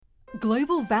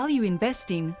Global value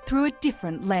investing through a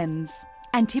different lens.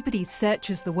 Antipodes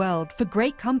searches the world for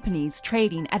great companies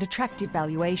trading at attractive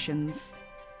valuations.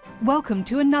 Welcome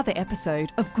to another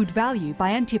episode of Good Value by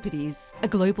Antipodes, a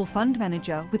global fund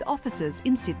manager with offices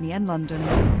in Sydney and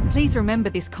London. Please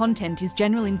remember this content is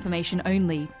general information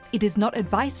only. It is not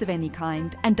advice of any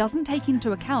kind and doesn't take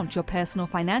into account your personal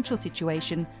financial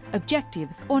situation,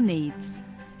 objectives or needs.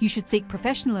 You should seek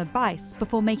professional advice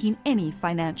before making any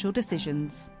financial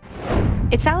decisions.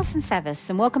 It's Alison Savvis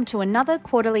and welcome to another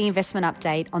quarterly investment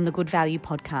update on the Good Value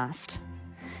podcast.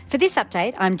 For this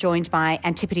update, I'm joined by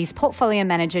Antipodes Portfolio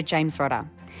Manager James Rodda.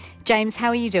 James, how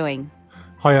are you doing?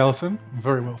 Hi Alison,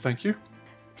 very well, thank you.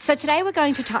 So today we're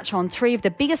going to touch on three of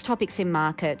the biggest topics in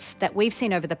markets that we've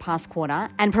seen over the past quarter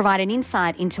and provide an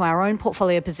insight into our own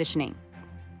portfolio positioning.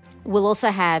 We'll also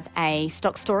have a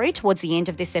stock story towards the end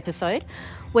of this episode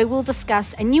where we'll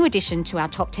discuss a new addition to our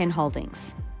top 10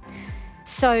 holdings.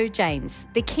 So James,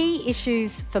 the key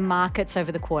issues for markets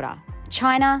over the quarter: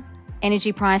 China,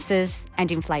 energy prices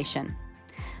and inflation.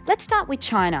 Let's start with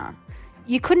China.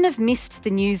 You couldn't have missed the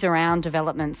news around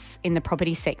developments in the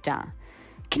property sector.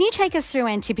 Can you take us through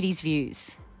Antipodes'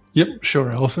 views? Yep,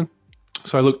 sure, Alison.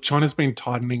 So look, China's been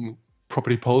tightening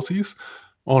property policies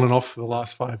on and off for the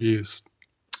last 5 years.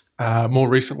 More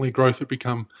recently, growth had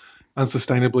become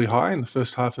unsustainably high in the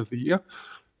first half of the year.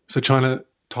 So China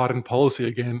tightened policy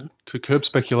again to curb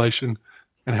speculation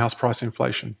and house price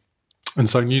inflation. And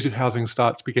so new housing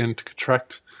starts began to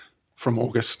contract from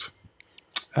August.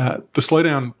 The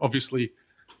slowdown obviously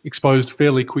exposed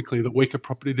fairly quickly the weaker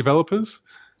property developers.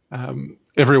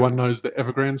 Everyone knows the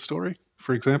Evergrande story,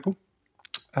 for example.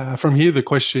 From here, the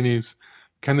question is,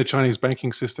 can the Chinese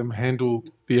banking system handle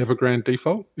the Evergrande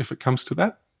default if it comes to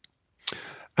that?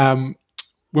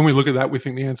 When we look at that, we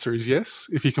think the answer is yes.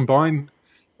 If you combine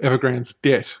Evergrande's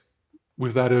debt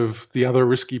with that of the other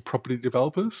risky property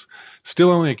developers,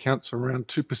 still only accounts for around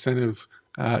 2%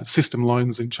 of system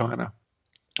loans in China.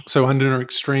 So under an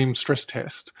extreme stress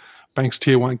test, banks'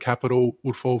 tier 1 capital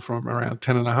would fall from around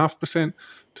 10.5%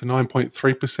 to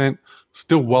 9.3%,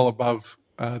 still well above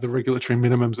the regulatory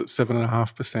minimums at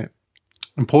 7.5%.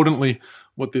 Importantly,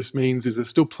 what this means is there's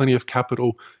still plenty of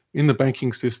capital in the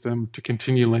banking system to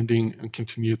continue lending and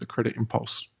continue the credit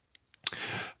impulse.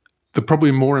 The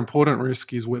probably more important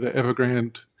risk is whether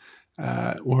Evergrande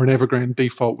or an Evergrande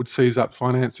default would seize up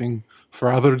financing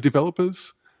for other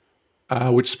developers,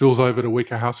 which spills over to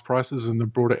weaker house prices and the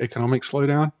broader economic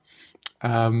slowdown,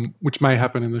 which may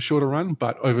happen in the shorter run,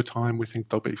 but over time we think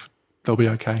they'll be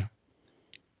okay.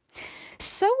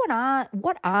 So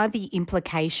what are the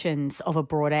implications of a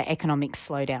broader economic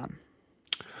slowdown?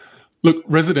 Look,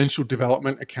 residential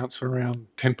development accounts for around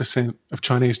 10% of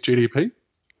Chinese GDP.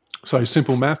 So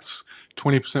simple maths,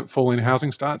 20% fall in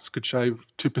housing starts could shave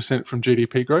 2% from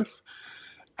GDP growth.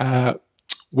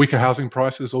 Weaker housing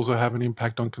prices also have an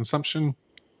impact on consumption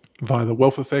via the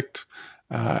wealth effect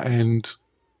and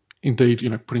indeed,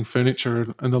 putting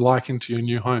furniture and the like into your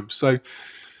new home. So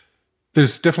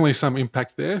there's definitely some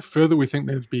impact there. Further, we think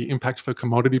there'd be impact for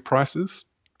commodity prices.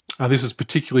 This is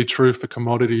particularly true for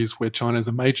commodities where China is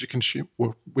a major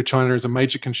consumer,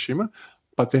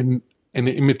 but then an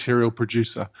immaterial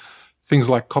producer. Things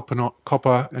like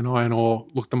copper and iron ore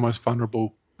look the most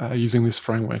vulnerable using this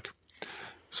framework.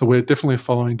 So we're definitely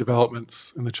following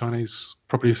developments in the Chinese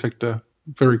property sector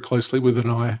very closely with an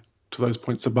eye to those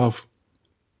points above.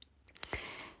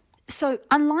 So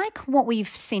unlike what we've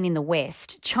seen in the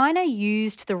West, China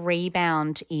used the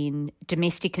rebound in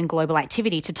domestic and global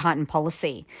activity to tighten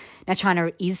policy. Now,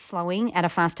 China is slowing at a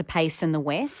faster pace than the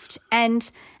West. And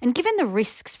given the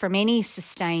risks from any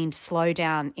sustained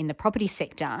slowdown in the property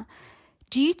sector,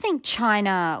 do you think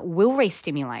China will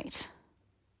re-stimulate?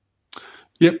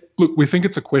 Yep. Look, we think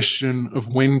it's a question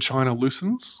of when China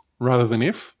loosens rather than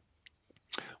if.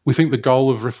 We think the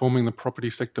goal of reforming the property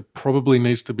sector probably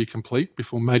needs to be complete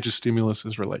before major stimulus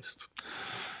is released.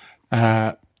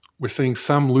 We're seeing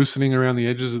some loosening around the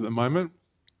edges at the moment,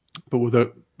 but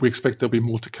we expect there'll be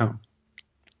more to come.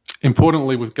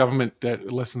 Importantly, with government debt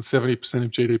at less than 70% of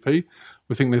GDP,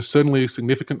 we think there's certainly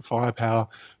significant firepower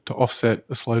to offset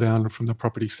a slowdown from the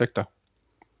property sector.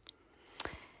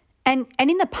 And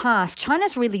in the past,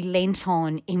 China's really lent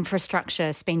on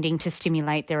infrastructure spending to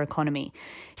stimulate their economy.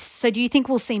 So do you think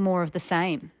we'll see more of the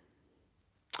same?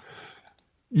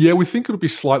 Yeah, we think it'll be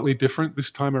slightly different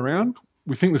this time around.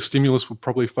 We think the stimulus will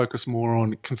probably focus more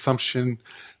on consumption,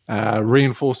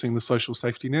 reinforcing the social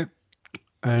safety net,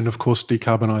 and of course,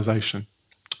 decarbonisation.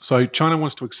 So China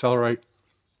wants to accelerate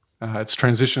its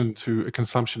transition to a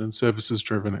consumption and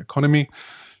services-driven economy.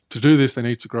 To do this, they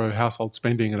need to grow household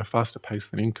spending at a faster pace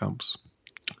than incomes.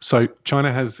 So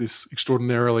China has this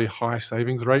extraordinarily high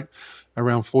savings rate,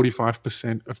 around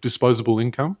 45% of disposable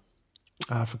income.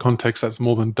 For context, that's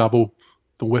more than double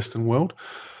the Western world.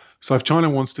 So if China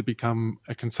wants to become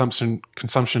a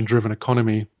consumption-driven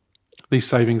economy, these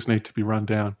savings need to be run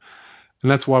down. And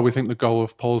that's why we think the goal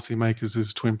of policymakers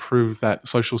is to improve that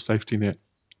social safety net.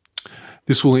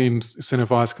 This will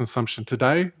incentivise consumption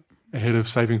today ahead of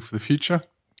saving for the future.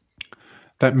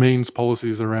 That means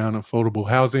policies around affordable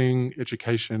housing,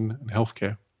 education and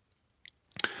healthcare.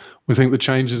 We think the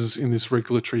changes in this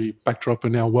regulatory backdrop are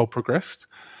now well progressed,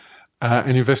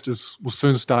 and investors will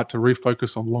soon start to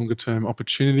refocus on longer-term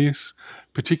opportunities,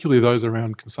 particularly those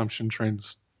around consumption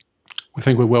trends. We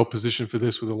think we're well positioned for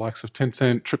this with the likes of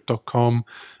Tencent, Trip.com,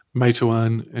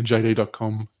 Meituan and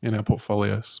JD.com in our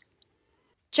portfolios.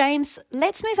 James,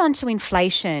 let's move on to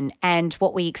inflation and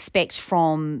what we expect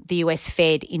from the US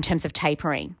Fed in terms of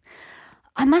tapering.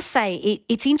 I must say,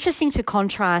 it's interesting to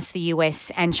contrast the US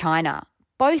and China.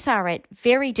 Both are at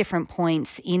very different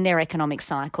points in their economic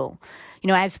cycle.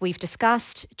 As we've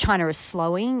discussed, China is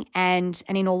slowing and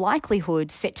in all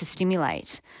likelihood set to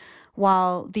stimulate,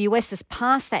 while the US has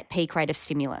passed that peak rate of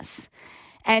stimulus.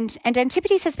 And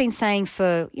Antipodes has been saying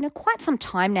for quite some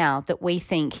time now that we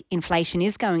think inflation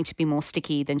is going to be more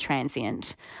sticky than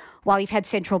transient, while you've had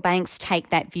central banks take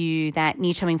that view that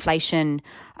near-term inflation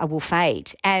will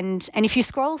fade. And if you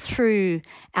scroll through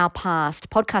our past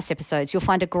podcast episodes, you'll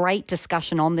find a great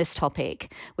discussion on this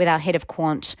topic with our head of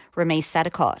quant, Ramesh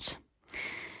Sadikot.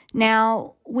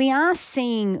 Now, we are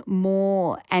seeing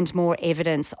more and more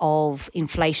evidence of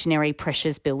inflationary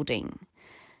pressures building.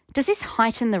 Does this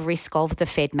heighten the risk of the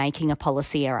Fed making a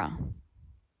policy error?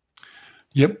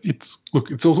 Yep,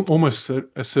 it's almost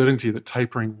a certainty that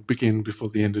tapering will begin before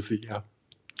the end of the year.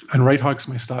 And rate hikes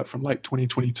may start from late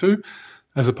 2022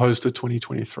 as opposed to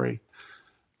 2023.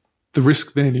 The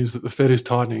risk then is that the Fed is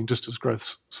tightening just as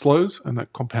growth slows, and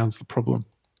that compounds the problem.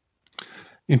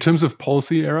 In terms of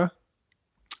policy error,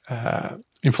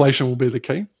 inflation will be the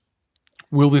key.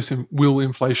 Will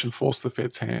inflation force the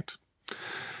Fed's hand?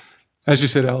 As you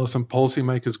said, Alison,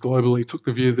 policymakers globally took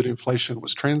the view that inflation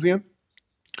was transient,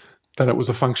 that it was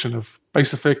a function of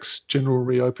base effects, general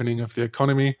reopening of the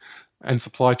economy, and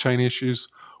supply chain issues,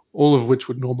 all of which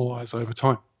would normalise over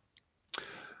time.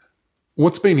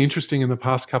 What's been interesting in the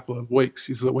past couple of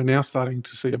weeks is that we're now starting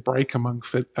to see a break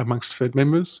amongst Fed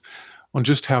members on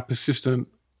just how persistent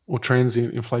or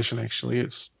transient inflation actually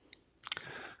is.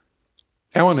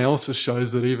 Our analysis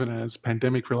shows that even as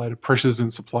pandemic-related pressures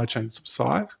in supply chains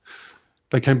subside,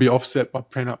 they can be offset by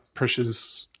pent-up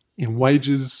pressures in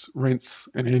wages, rents,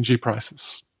 and energy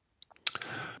prices.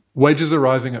 Wages are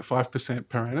rising at 5%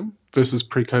 per annum versus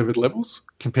pre-COVID levels,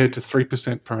 compared to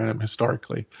 3% per annum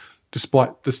historically,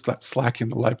 despite that slack in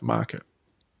the labour market.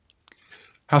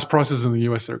 House prices in the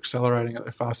US are accelerating at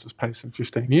their fastest pace in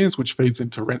 15 years, which feeds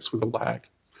into rents with a lag.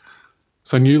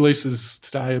 So new leases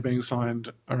today are being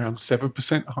signed around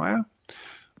 7% higher,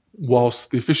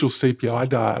 whilst the official CPI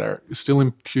data is still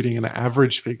imputing an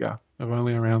average figure of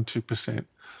only around 2%.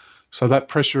 So that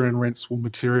pressure in rents will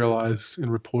materialise in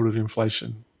reported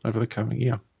inflation over the coming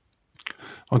year.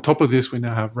 On top of this, we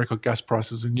now have record gas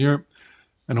prices in Europe,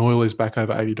 and oil is back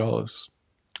over $80.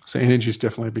 So energy is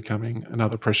definitely becoming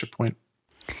another pressure point.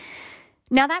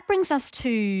 Now that brings us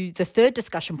to the third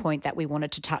discussion point that we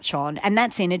wanted to touch on, and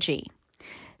that's energy.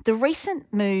 The recent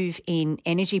move in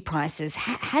energy prices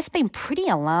has been pretty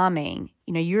alarming.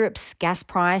 Europe's gas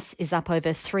price is up over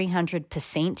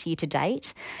 300% year to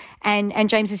date. And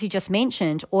James, as you just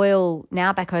mentioned, oil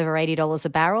now back over $80 a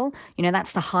barrel.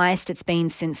 That's the highest it's been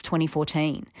since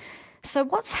 2014. So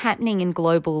what's happening in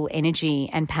global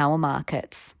energy and power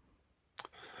markets?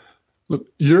 Look,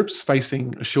 Europe's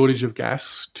facing a shortage of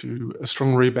gas to a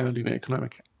strong rebound in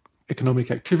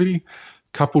economic activity,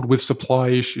 coupled with supply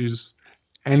issues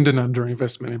and an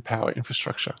underinvestment in power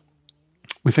infrastructure.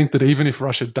 We think that even if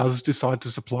Russia does decide to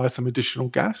supply some additional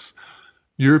gas,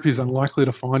 Europe is unlikely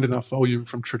to find enough volume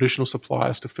from traditional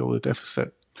suppliers to fill the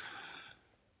deficit.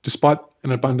 Despite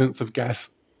an abundance of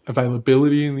gas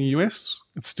availability in the US,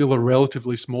 it's still a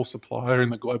relatively small supplier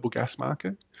in the global gas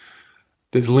market.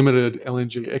 There's limited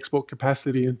LNG export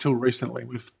capacity until recently.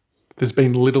 There's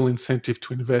been little incentive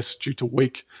to invest due to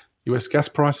weak US gas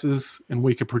prices and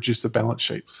weaker producer balance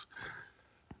sheets.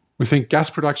 We think gas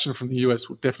production from the US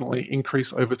will definitely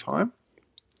increase over time,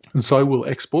 and so will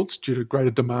exports due to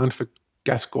greater demand for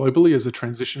gas globally as a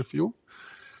transition fuel,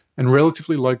 and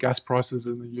relatively low gas prices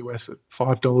in the US at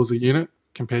 $5 a unit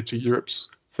compared to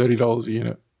Europe's $30 a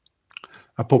unit.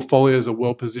 Our portfolios are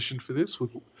well positioned for this,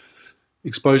 with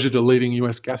exposure to leading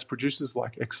US gas producers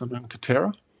like Exxon and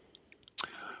Coterra.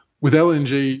 With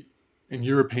LNG and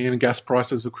European gas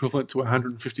prices equivalent to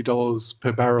 $150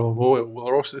 per barrel of oil,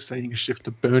 we're also seeing a shift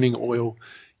to burning oil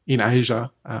in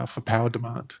Asia for power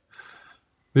demand.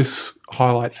 This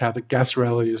highlights how the gas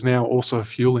rally is now also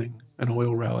fueling an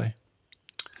oil rally.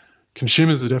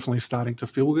 Consumers are definitely starting to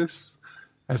feel this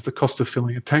as the cost of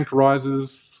filling a tank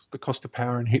rises, the cost of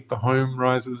power and heat the home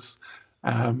rises,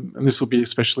 and this will be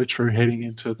especially true heading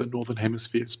into the Northern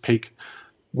Hemisphere's peak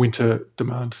winter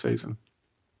demand season.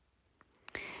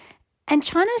 And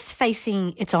China's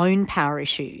facing its own power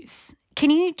issues. Can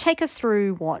you take us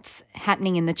through what's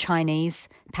happening in the Chinese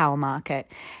power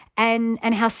market and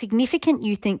how significant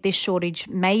you think this shortage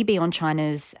may be on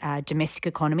China's domestic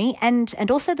economy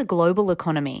and also the global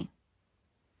economy?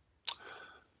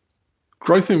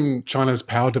 Growth in China's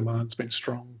power demand has been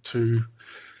strong due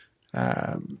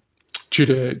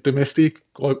to domestic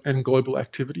and global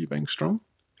activity being strong.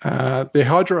 Their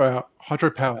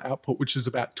hydropower output, which is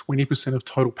about 20% of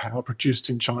total power produced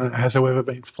in China, has however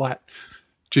been flat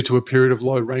due to a period of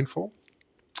low rainfall.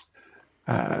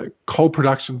 Coal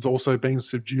production's also been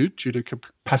subdued due to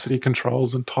capacity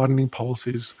controls and tightening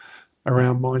policies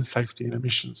around mine safety and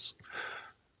emissions.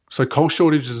 So coal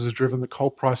shortages have driven the coal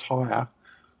price higher,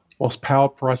 whilst power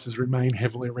prices remain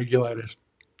heavily regulated.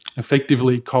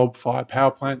 Effectively, coal-fired power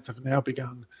plants have now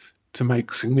begun to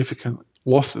make significant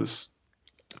losses.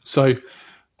 So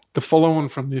the follow-on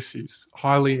from this is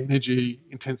highly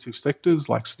energy-intensive sectors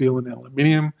like steel and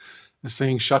aluminium are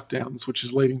seeing shutdowns, which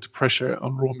is leading to pressure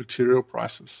on raw material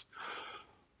prices.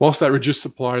 Whilst that reduced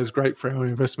supply is great for our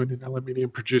investment in aluminium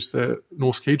producer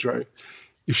Norsk Hydro,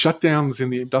 if shutdowns in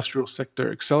the industrial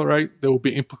sector accelerate, there will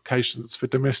be implications for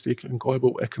domestic and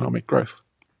global economic growth.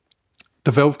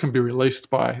 The valve can be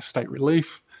released by state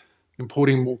relief,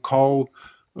 importing more coal,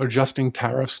 or adjusting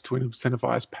tariffs to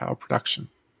incentivise power production.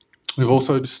 We've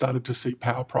also started to see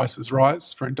power prices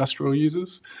rise for industrial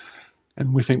users,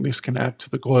 and we think this can add to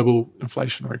the global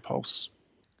inflationary pulse.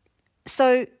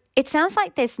 So it sounds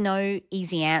like there's no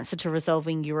easy answer to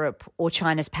resolving Europe or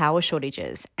China's power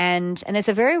shortages, and there's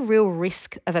a very real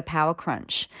risk of a power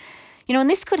crunch. And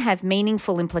this could have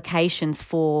meaningful implications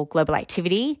for global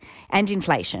activity and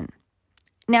inflation.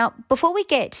 Now, before we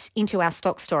get into our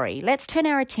stock story, let's turn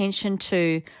our attention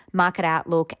to market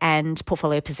outlook and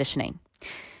portfolio positioning.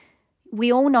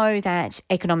 We all know that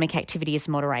economic activity is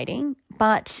moderating,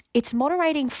 but it's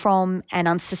moderating from an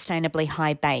unsustainably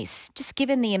high base, just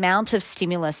given the amount of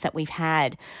stimulus that we've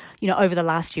had, over the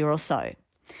last year or so.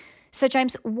 So,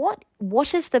 James, what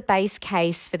is the base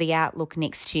case for the outlook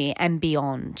next year and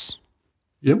beyond?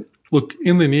 Yep. Look,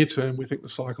 in the near term, we think the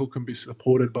cycle can be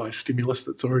supported by stimulus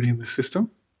that's already in the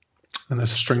system and the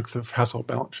strength of household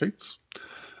balance sheets.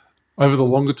 Over the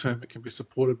longer term, it can be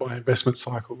supported by investment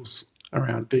cycles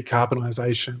around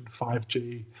decarbonisation,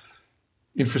 5G,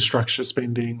 infrastructure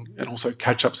spending, and also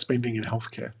catch-up spending in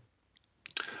healthcare.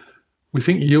 We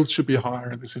think yields should be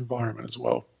higher in this environment as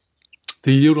well.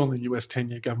 The yield on the US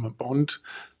 10-year government bond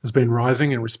has been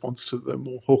rising in response to the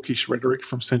more hawkish rhetoric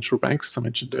from central banks, as I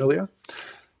mentioned earlier,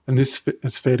 and this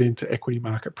has fed into equity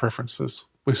market preferences.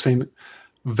 We've seen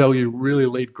value really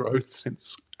lead growth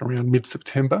since around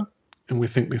mid-September, and we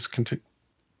think this can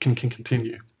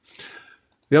continue.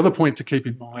 The other point to keep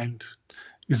in mind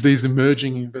is these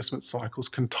emerging investment cycles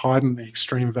can tighten the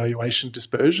extreme valuation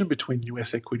dispersion between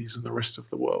US equities and the rest of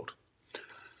the world.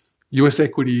 US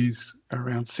equities are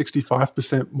around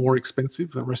 65% more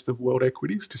expensive than the rest of world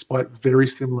equities, despite very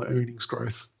similar earnings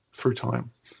growth through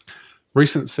time.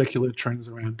 Recent secular trends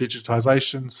around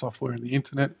digitization, software and the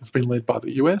internet have been led by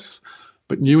the US,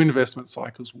 but new investment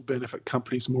cycles will benefit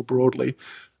companies more broadly,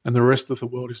 and the rest of the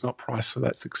world is not priced for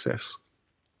that success.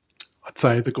 I'd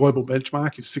say the global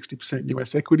benchmark is 60%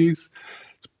 US equities.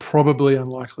 It's probably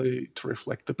unlikely to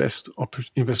reflect the best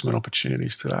investment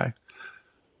opportunities today.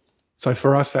 So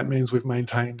for us, that means we've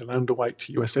maintained an underweight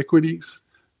to US equities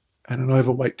and an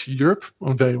overweight to Europe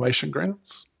on valuation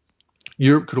grounds.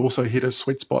 Europe could also hit a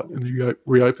sweet spot in the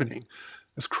reopening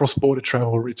as cross-border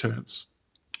travel returns.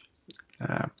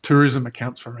 Tourism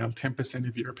accounts for around 10%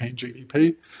 of European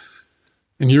GDP.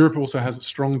 And Europe also has a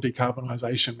strong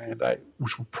decarbonisation mandate,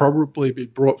 which will probably be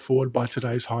brought forward by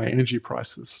today's high energy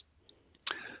prices.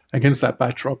 Against that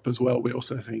backdrop as well, we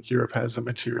also think Europe has a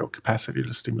material capacity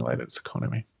to stimulate its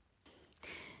economy.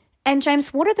 And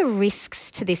James, what are the risks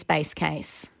to this base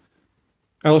case?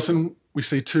 Alison, we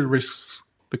see two risks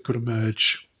that could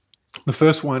emerge. The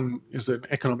first one is an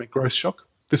economic growth shock.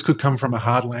 This could come from a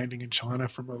hard landing in China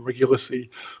from a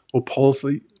regulatory or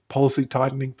policy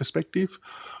tightening perspective,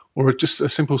 or just a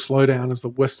simple slowdown as the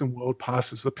Western world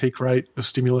passes the peak rate of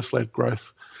stimulus-led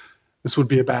growth. This would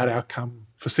be a bad outcome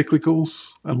for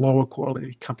cyclicals and lower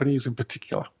quality companies in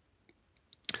particular.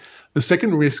 The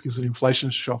second risk is an inflation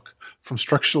shock from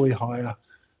structurally higher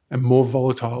and more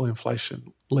volatile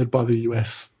inflation led by the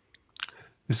US.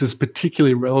 This is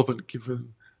particularly relevant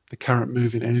given the current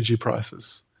move in energy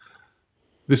prices.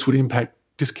 This would impact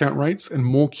discount rates, and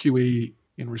more QE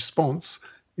in response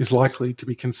is likely to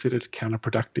be considered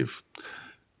counterproductive.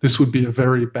 This would be a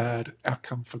very bad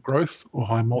outcome for growth or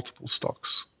high multiple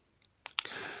stocks.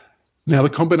 Now, the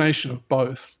combination of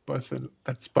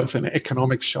that's both an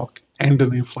economic shock and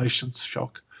an inflation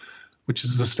shock, which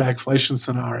is a stagflation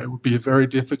scenario, would be a very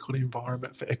difficult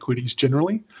environment for equities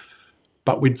generally,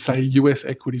 but we'd say US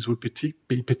equities would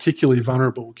be particularly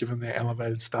vulnerable given their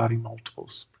elevated starting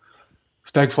multiples.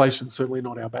 Stagflation is certainly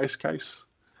not our base case,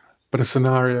 but a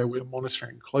scenario we're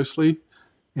monitoring closely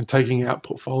and taking out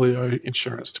portfolio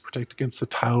insurance to protect against the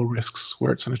tail risks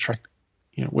where it's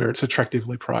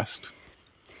attractively priced.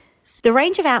 The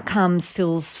range of outcomes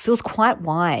feels quite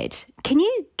wide. Can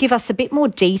you give us a bit more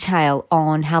detail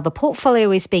on how the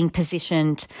portfolio is being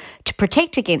positioned to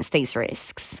protect against these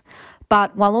risks,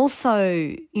 but while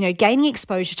also, gaining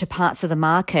exposure to parts of the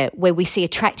market where we see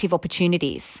attractive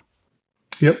opportunities?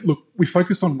 Yep, look, we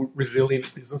focus on resilient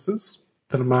businesses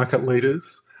that are market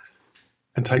leaders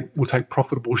and will take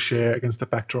profitable share against a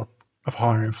backdrop of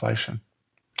higher inflation.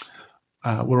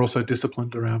 We're also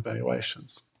disciplined around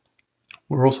valuations.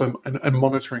 We're also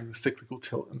monitoring the cyclical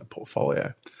tilt in the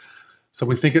portfolio. So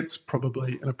we think it's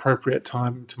probably an appropriate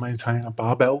time to maintain a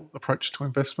barbell approach to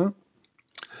investment.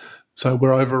 So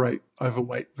we're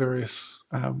overweight various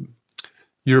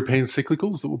European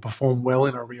cyclicals that will perform well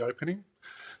in a reopening.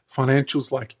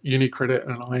 Financials like UniCredit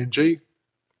and ING,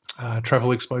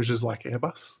 travel exposures like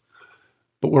Airbus.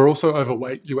 But we're also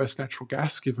overweight US natural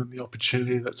gas given the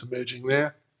opportunity that's emerging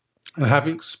there, and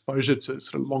having exposure to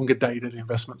sort of longer dated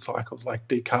investment cycles like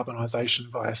decarbonisation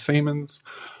via Siemens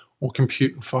or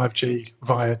compute and 5G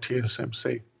via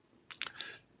TSMC.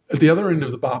 At the other end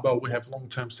of the barbell, we have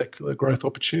long-term secular growth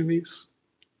opportunities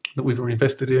that we've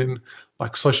invested in,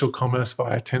 like social commerce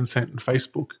via Tencent and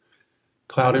Facebook,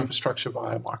 cloud infrastructure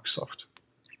via Microsoft.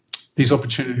 These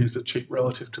opportunities are cheap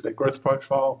relative to their growth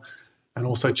profile and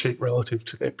also cheap relative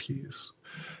to their peers.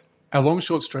 Our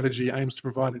long-short strategy aims to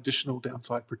provide additional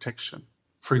downside protection.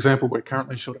 For example, we're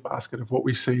currently short a basket of what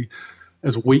we see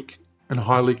as weak and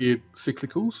highly geared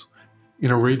cyclicals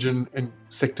in a region and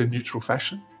sector neutral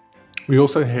fashion. We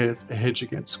also have a hedge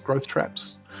against growth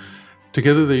traps.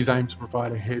 Together, these aim to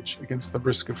provide a hedge against the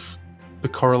risk of the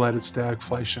correlated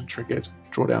stagflation triggered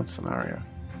drawdown scenario.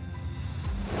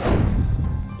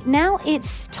 Now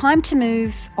it's time to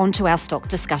move on to our stock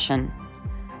discussion.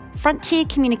 Frontier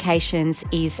Communications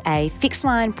is a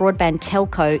fixed-line broadband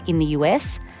telco in the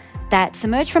US that's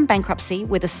emerged from bankruptcy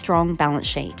with a strong balance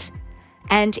sheet.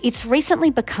 And it's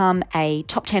recently become a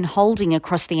top 10 holding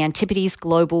across the Antipodes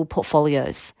global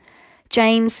portfolios.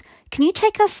 James, can you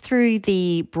take us through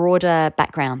the broader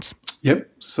background? Yep.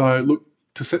 So look,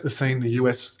 to set the scene, the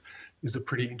US is a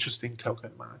pretty interesting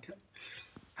telco market.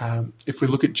 If we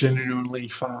look at genuinely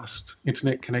fast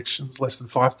internet connections, less than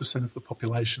 5% of the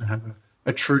population have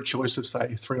a true choice of,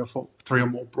 say, three or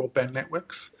more broadband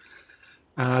networks.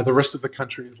 The rest of the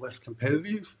country is less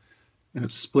competitive, and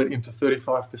it's split into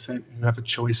 35% who have a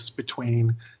choice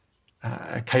between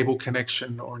a cable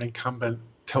connection or an incumbent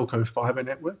telco fibre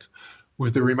network,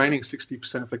 with the remaining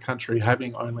 60% of the country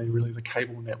having only really the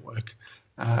cable network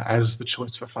as the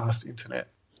choice for fast internet.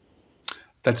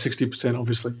 That 60%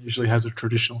 obviously usually has a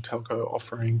traditional telco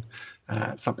offering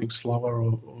something slower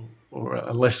or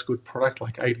a less good product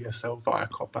like ADSL via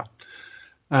copper.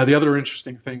 The other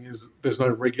interesting thing is there's no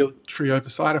regulatory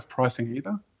oversight of pricing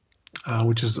either,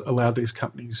 which has allowed these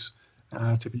companies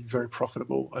to be very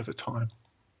profitable over time.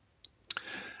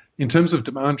 In terms of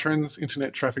demand trends,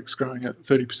 internet traffic's growing at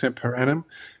 30% per annum,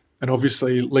 and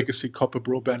obviously legacy copper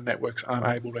broadband networks aren't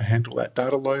able to handle that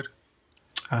data load.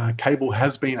 Cable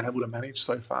has been able to manage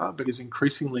so far, but is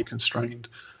increasingly constrained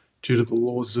due to the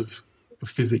laws of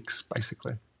physics,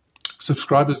 basically.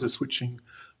 Subscribers are switching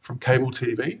from cable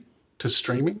TV to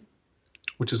streaming,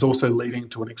 which is also leading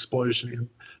to an explosion in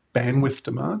bandwidth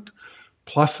demand,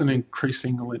 plus an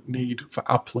increasing need for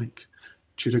uplink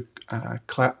due to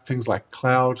things like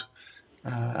cloud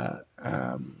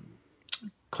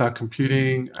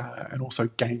computing, and also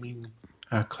gaming,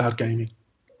 cloud gaming.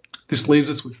 This leaves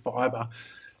us with fibre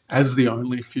as the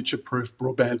only future-proof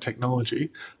broadband technology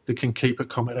that can keep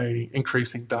accommodating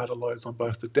increasing data loads on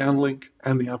both the downlink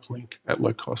and the uplink at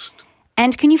low cost.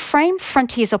 And can you frame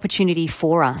Frontier's opportunity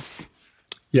for us?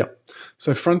 Yeah.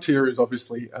 So Frontier is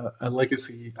obviously a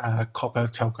legacy copper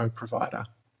telco provider.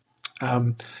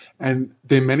 And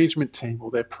their management team,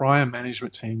 or their prior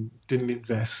management team, didn't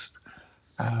invest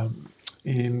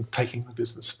in taking the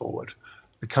business forward.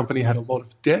 The company had a lot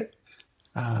of debt,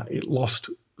 it lost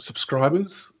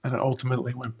subscribers, and it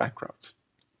ultimately went bankrupt.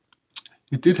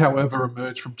 It did, however,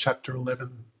 emerge from Chapter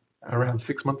 11 around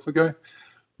 6 months ago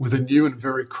with a new and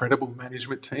very credible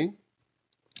management team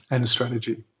and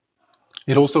strategy.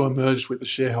 It also emerged with a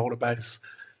shareholder base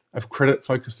of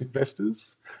credit-focused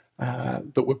investors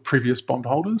that were previous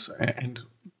bondholders and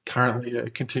currently are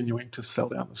continuing to sell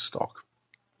down the stock.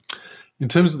 In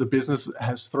terms of the business, it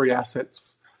has three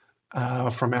assets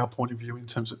from our point of view in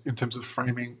terms of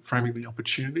framing the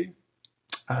opportunity.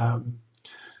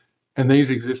 And these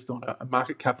exist on a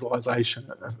market capitalisation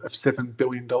of $7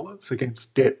 billion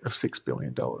against debt of $6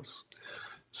 billion.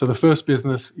 So the first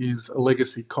business is a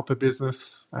legacy copper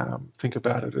business. Think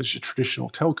about it as your traditional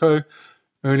telco,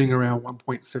 earning around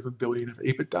 $1.7 billion of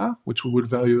EBITDA, which we would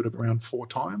value at around 4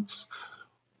 times,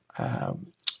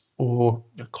 or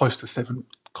close to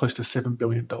 $7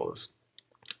 billion.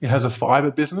 It has a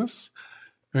fibre business,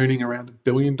 earning around $1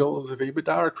 billion of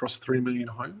EBITDA across 3 million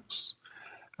homes.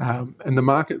 And the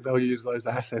market values those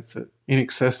assets at in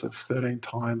excess of 13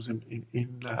 times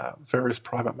in various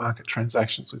private market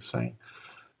transactions we've seen.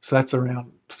 So that's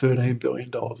around $13 billion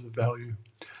of value.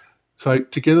 So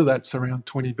together that's around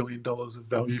 $20 billion of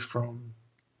value from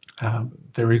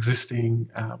their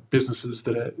existing businesses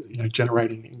that are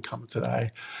generating income today,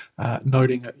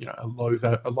 noting a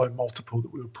low multiple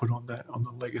that we would put on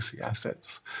the legacy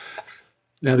assets.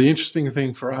 Now, the interesting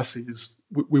thing for us is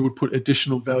we would put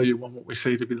additional value on what we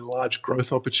see to be the large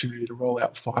growth opportunity to roll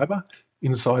out fibre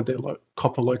inside their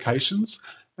copper locations,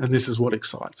 and this is what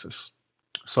excites us.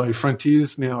 So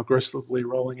Frontier's now aggressively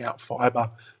rolling out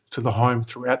fibre to the home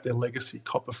throughout their legacy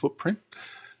copper footprint.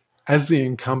 As the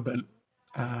incumbent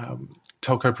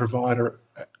telco provider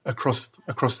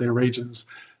across their regions,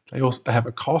 they have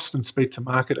a cost and speed to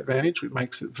market advantage, which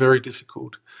makes it very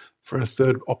difficult for a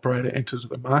third operator to enter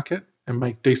the market and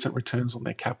make decent returns on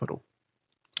their capital.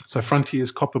 So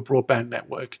Frontier's copper broadband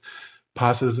network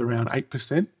passes around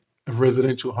 8% of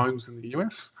residential homes in the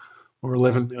US, or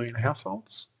 11 million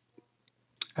households.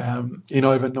 In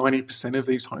over 90% of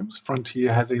these homes,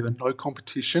 Frontier has either no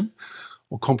competition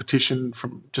or competition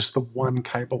from just the one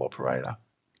cable operator.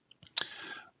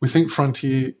 We think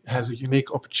Frontier has a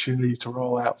unique opportunity to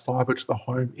roll out fibre to the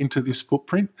home into this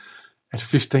footprint at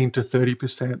 15 to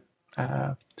 30%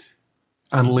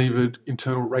 unlevered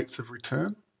internal rates of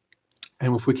return.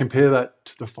 And if we compare that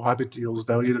to the fibre deals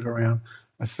valued at around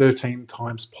a 13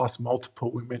 times plus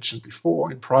multiple we mentioned before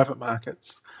in private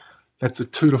markets, that's a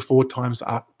 2 to 4 times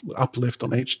uplift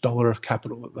on each dollar of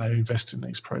capital that they invest in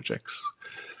these projects.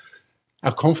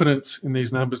 Our confidence in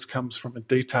these numbers comes from a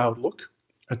detailed look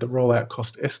at the rollout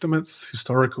cost estimates,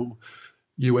 historical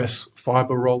US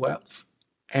fibre rollouts,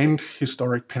 and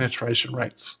historic penetration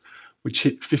rates, which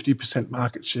hit 50%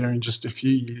 market share in just a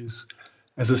few years,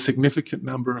 as a significant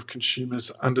number of consumers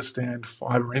understand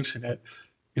fibre internet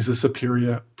is a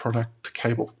superior product to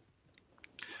cable.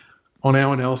 On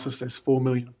our analysis, there's 4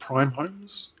 million prime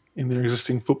homes in their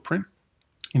existing footprint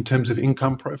in terms of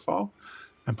income profile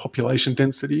and population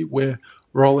density, where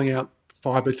rolling out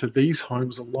fibre to these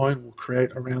homes alone will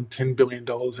create around $10 billion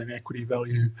in equity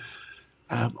value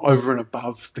over and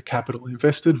above the capital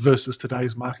invested versus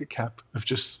today's market cap of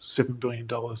just $7 billion.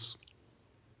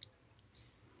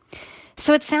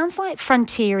 So it sounds like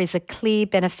Frontier is a clear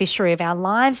beneficiary of our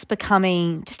lives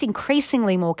becoming just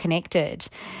increasingly more connected.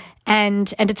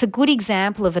 And it's a good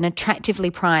example of an attractively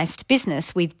priced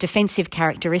business with defensive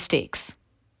characteristics.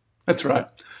 That's right.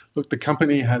 Look, the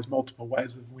company has multiple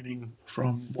ways of winning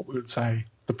from what we would say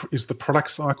is the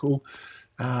product cycle,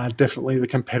 definitely the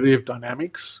competitive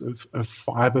dynamics of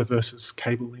fibre versus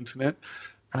cable internet,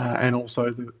 and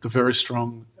also the very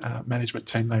strong management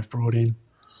team they've brought in.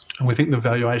 And we think the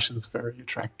valuation is very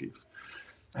attractive.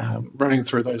 Running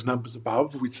through those numbers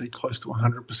above, we'd see close to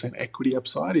 100% equity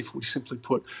upside if we simply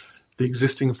put the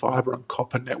existing fibre and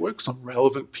copper networks on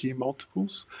relevant peer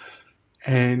multiples.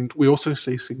 And we also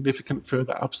see significant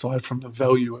further upside from the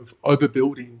value of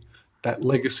overbuilding that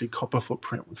legacy copper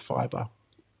footprint with fibre.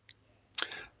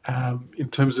 In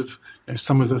terms of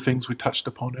some of the things we touched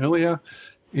upon earlier,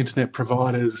 internet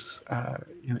providers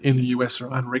in the US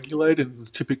are unregulated and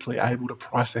are typically able to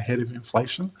price ahead of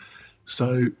inflation.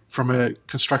 So from a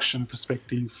construction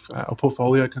perspective, a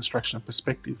portfolio construction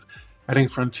perspective, adding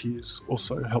Frontiers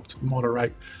also helped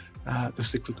moderate the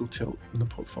cyclical tilt in the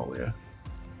portfolio.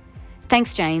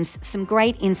 Thanks, James. Some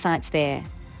great insights there.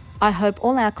 I hope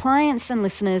all our clients and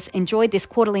listeners enjoyed this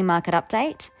quarterly market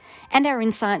update and our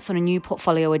insights on a new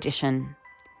portfolio edition.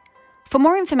 For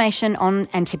more information on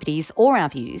Antipodes or our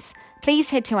views, please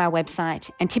head to our website,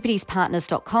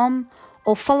 antipodespartners.com,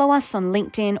 or follow us on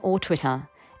LinkedIn or Twitter.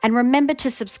 And remember to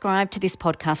subscribe to this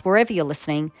podcast wherever you're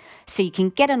listening so you can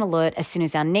get an alert as soon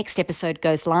as our next episode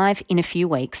goes live in a few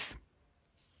weeks.